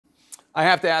I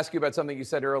have to ask you about something you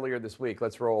said earlier this week.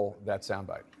 Let's roll that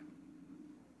soundbite.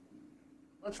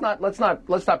 Let's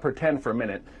not pretend for a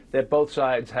minute that both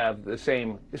sides have the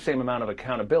same amount of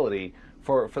accountability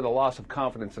for the loss of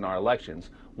confidence in our elections.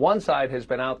 One side has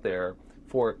been out there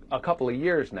for a couple of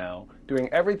years now doing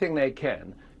everything they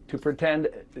can to pretend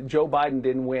Joe Biden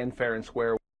didn't win fair and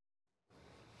square.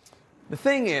 The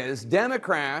thing is,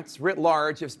 Democrats writ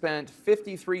large have spent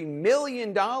 $53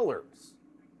 million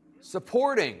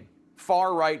supporting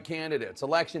far-right candidates,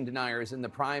 election deniers in the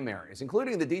primaries,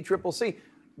 including the DCCC.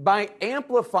 By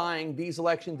amplifying these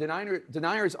election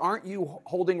deniers, aren't you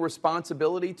holding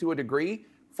responsibility to a degree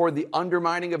for the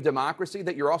undermining of democracy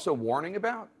that you're also warning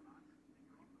about?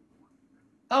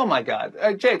 Oh my God,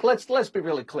 Jake, let's be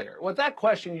really clear. What that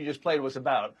question you just played was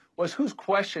about was who's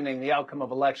questioning the outcome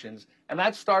of elections, and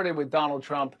that started with Donald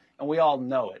Trump, and we all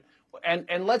know it.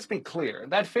 And let's be clear,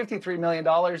 that $53 million,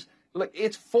 look,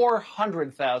 it's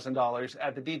 $400,000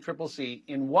 at the DCCC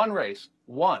in one race,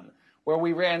 where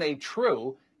we ran a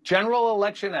true general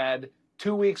election ad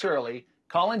 2 weeks early,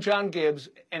 calling John Gibbs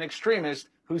an extremist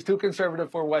who's too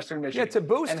conservative for Western Michigan. Yeah, to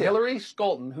boost and him. Hillary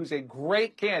Scholten, who's a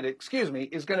great candidate,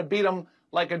 is going to beat him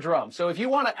like a drum. So if you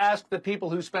want to ask the people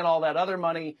who spent all that other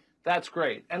money, that's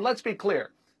great. And let's be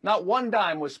clear, not one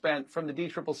dime was spent from the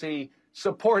DCCC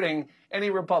supporting any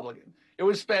Republican. It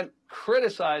was spent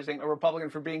criticizing a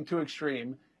Republican for being too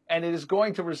extreme, and it is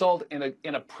going to result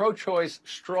in a pro-choice,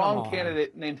 strong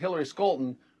candidate named Hillary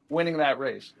Scholten winning that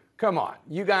race. Come on.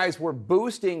 You guys were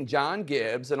boosting John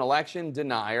Gibbs, an election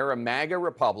denier, a MAGA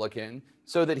Republican,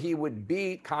 so that he would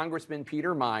beat Congressman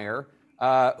Peter Meijer,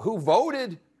 who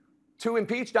voted to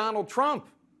impeach Donald Trump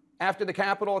after the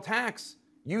Capitol attacks.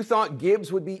 You thought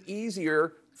Gibbs would be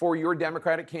easier for your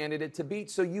Democratic candidate to beat,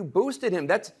 so you boosted him.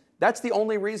 That's the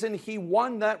only reason he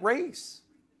won that race.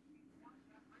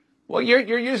 Well,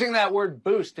 you're using that word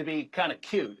boost to be kind of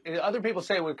cute. Other people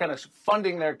say we're kind of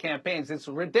funding their campaigns. It's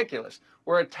ridiculous.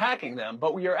 We're attacking them.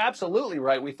 But you're absolutely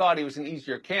right. We thought he was an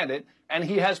easier candidate, and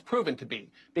he has proven to be,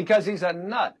 because he's a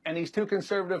nut and he's too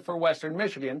conservative for Western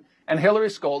Michigan, and Hillary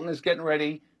Scholten is getting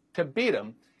ready to beat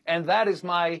him. And that is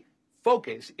my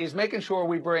focus, is making sure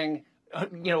we bring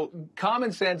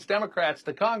common sense Democrats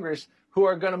to Congress who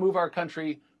are going to move our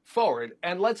country forward.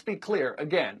 And let's be clear,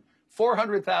 again,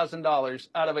 $400,000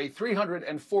 out of a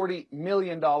 $340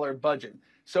 million budget.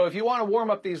 So if you want to warm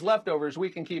up these leftovers, we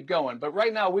can keep going. But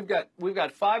right now we've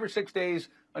got 5 or 6 days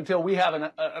until we have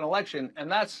an election, and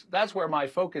that's where my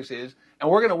focus is. And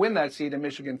we're going to win that seat in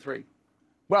Michigan 3.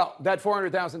 Well, that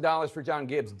 $400,000 for John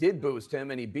Gibbs did boost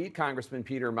him, and he beat Congressman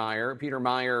Peter Meijer. Peter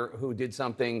Meijer, who did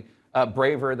something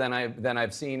braver than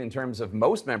I've seen in terms of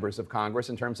most members of Congress,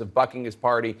 in terms of bucking his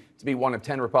party to be one of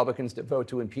 10 Republicans to vote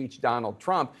to impeach Donald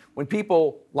Trump. When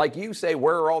people like you say,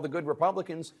 where are all the good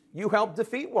Republicans, you helped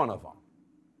defeat one of them.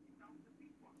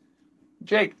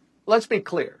 Jake, let's be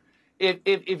clear.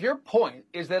 If your point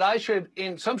is that I should,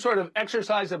 in some sort of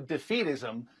exercise of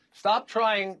defeatism, stop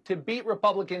trying to beat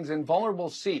Republicans in vulnerable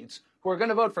seats who are going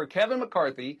to vote for Kevin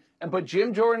McCarthy and put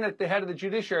Jim Jordan at the head of the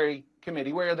Judiciary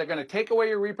Committee, where they're going to take away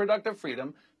your reproductive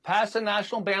freedom, pass a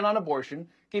national ban on abortion,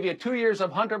 give you 2 years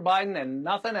of Hunter Biden and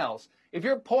nothing else. If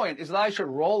your point is that I should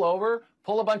roll over,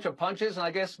 pull a bunch of punches, and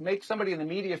I guess make somebody in the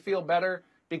media feel better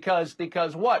because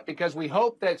what? Because we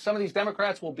hope that some of these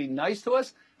Democrats will be nice to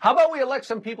us? How about we elect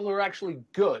some people who are actually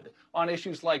good on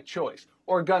issues like choice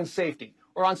or gun safety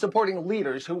or on supporting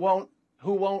leaders who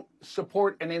won't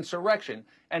support an insurrection?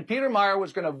 And Peter Meijer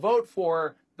was going to vote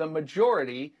for the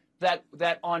majority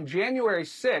that on January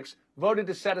 6th voted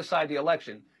to set aside the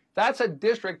election. That's a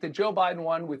district that Joe Biden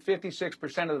won with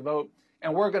 56% of the vote,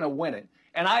 and we're going to win it.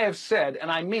 And I have said,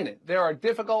 and I mean it, there are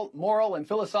difficult moral and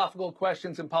philosophical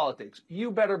questions in politics.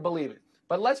 You better believe it.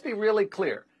 But let's be really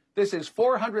clear. This is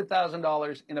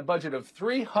 $400,000 in a budget of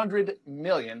 $300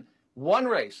 million, one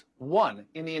race, one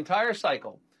in the entire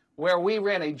cycle, where we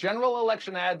ran a general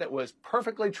election ad that was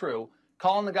perfectly true,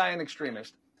 calling the guy an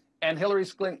extremist, and Hillary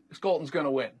Scholten's going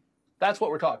to win. That's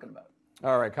what we're talking about.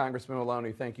 All right, Congressman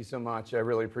Maloney, thank you so much. I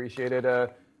really appreciate it.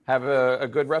 Have a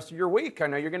good rest of your week. I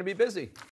know you're going to be busy.